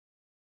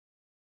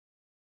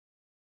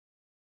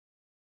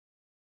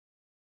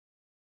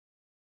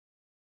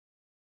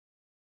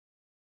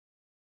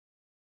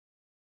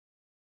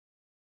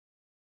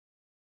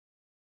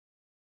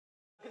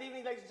Good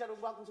evening, ladies and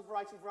gentlemen. Welcome to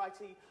Variety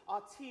Variety,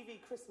 our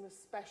TV Christmas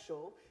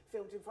special,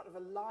 filmed in front of a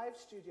live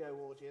studio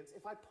audience.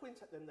 If I point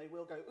at them, they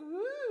will go,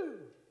 ooh!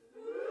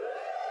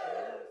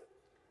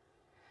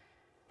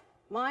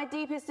 My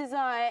deepest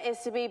desire is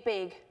to be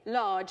big,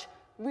 large,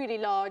 really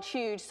large,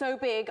 huge, so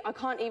big I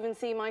can't even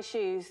see my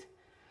shoes.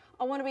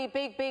 I want to be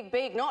big, big,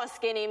 big, not a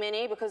skinny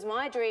mini, because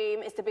my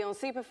dream is to be on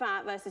super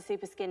fat versus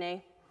super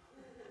skinny.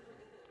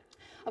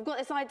 I've got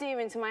this idea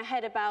into my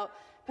head about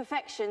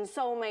perfection,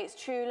 soulmates,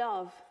 true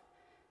love.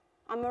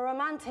 I'm a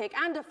romantic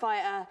and a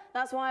fighter.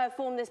 That's why I've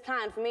formed this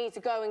plan for me to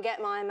go and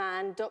get my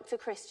man, Dr.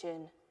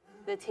 Christian,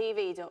 the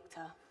TV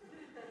doctor.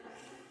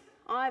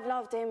 I've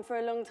loved him for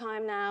a long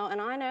time now,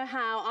 and I know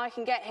how I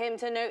can get him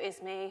to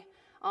notice me.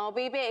 I'll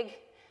be big,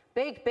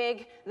 big,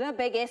 big, the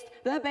biggest,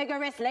 the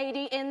biggerest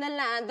lady in the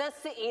land, the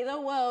city,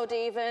 the world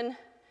even.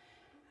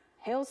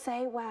 He'll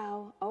say,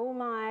 wow, oh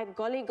my,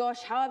 golly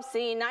gosh, how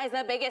obscene, that is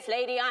the biggest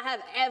lady I have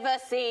ever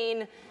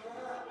seen.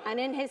 And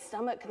in his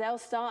stomach, they'll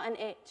start an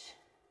itch,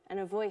 and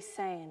a voice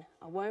saying,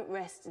 I won't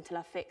rest until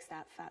I fix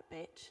that fat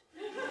bitch.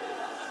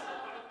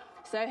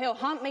 So he'll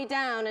hunt me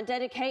down and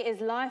dedicate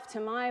his life to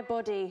my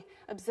body,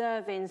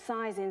 observing,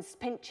 sizing,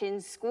 pinching,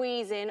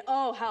 squeezing.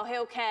 Oh, how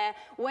he'll care,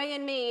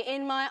 weighing me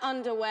in my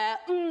underwear.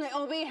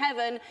 It'll be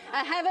heaven,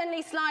 a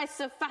heavenly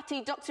slice of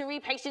fatty, doctory,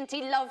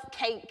 patienty love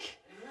cake.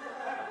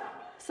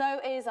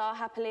 So is our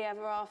happily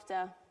ever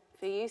after.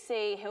 For you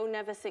see, he'll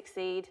never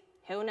succeed,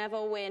 he'll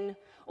never win.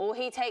 All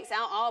he takes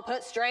out, I'll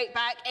put straight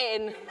back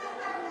in.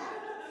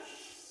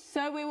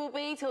 So we will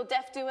be till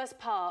death do us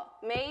part.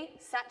 Me,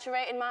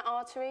 saturating my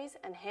arteries,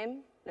 and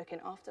him,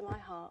 looking after my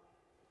heart.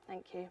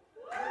 Thank you.